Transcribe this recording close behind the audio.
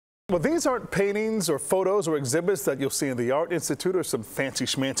Well, these aren't paintings or photos or exhibits that you'll see in the Art Institute or some fancy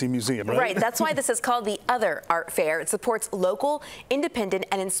schmancy museum, right? Right, that's why this is called the Other Art Fair. It supports local, independent,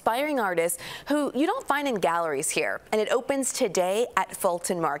 and inspiring artists who you don't find in galleries here. And it opens today at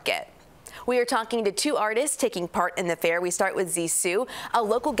Fulton Market. We are talking to two artists taking part in the fair. We start with Zissou, a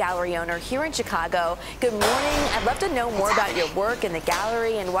local gallery owner here in Chicago. Good morning. I'd love to know more about your work in the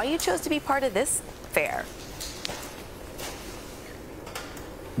gallery and why you chose to be part of this fair.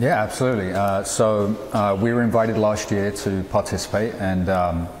 Yeah, absolutely. We were invited last year to participate and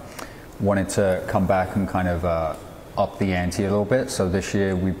wanted to come back and kind of up the ante a little bit. So this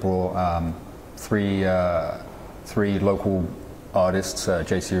year we brought three local artists,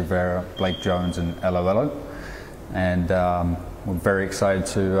 JC Rivera, Blake Jones, and LOLO. And we're very excited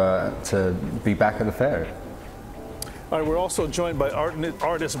to be back at the fair. All right, we're also joined by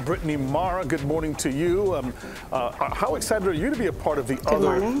artist Britni Mara. Good morning to you. How excited are you to be a part of the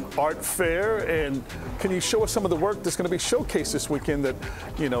Other Art Fair? And can you show us some of the work that's going to be showcased this weekend that,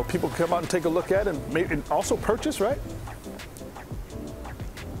 you know, people can come out and take a look at and maybe also purchase, right?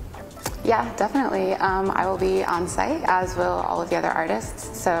 Yeah, definitely. I will be on site, as will all of the other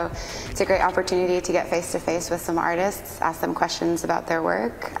artists. So it's a great opportunity to get face-to-face with some artists, ask them questions about their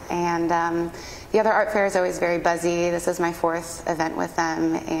work. And the Other Art Fair is always very buzzy. This is my 4th event with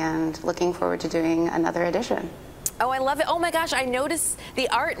them, and looking forward to doing another edition. Oh, I love it. Oh my gosh, I noticed the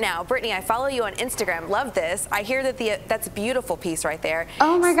art now. Britni, I follow you on Instagram. Love this. I hear that that's a beautiful piece right there.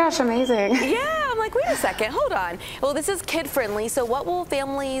 Oh my gosh, amazing. Yeah, I'm like, wait a second, hold on. Well, this is kid-friendly, so what will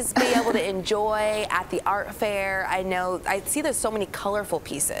families be able to enjoy at the art fair? I see there's so many colorful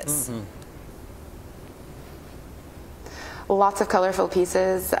pieces. Mm-hmm. Lots of colorful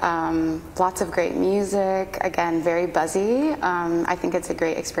pieces, lots of great music, again, very buzzy. I think it's a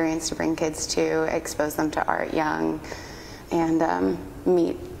great experience to bring kids to, expose them to art young, and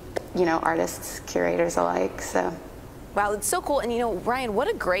meet, you know, artists, curators alike. So, wow, it's so cool. And you know, Ryan, what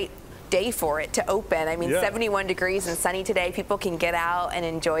a great day for it to open. I mean, 71 degrees and sunny today. People can get out and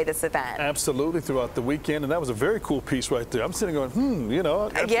enjoy this event. Absolutely, throughout the weekend, and that was a very cool piece right there. I'm sitting going, you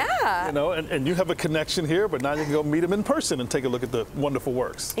know, yeah, you know, and you have a connection here, but now you can go meet them in person and take a look at the wonderful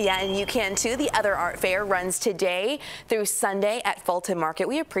works. Yeah, and you can too. The Other Art Fair runs today through Sunday at Fulton Market.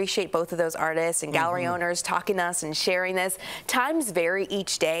 We appreciate both of those artists and gallery owners talking to us and sharing this. Times vary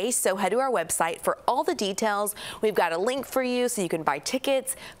each day, so head to our website for all the details. We've got a link for you so you can buy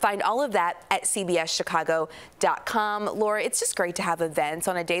tickets, find all of that at cbschicago.com. Laura, it's just great to have events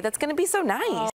on a day that's going to be so nice.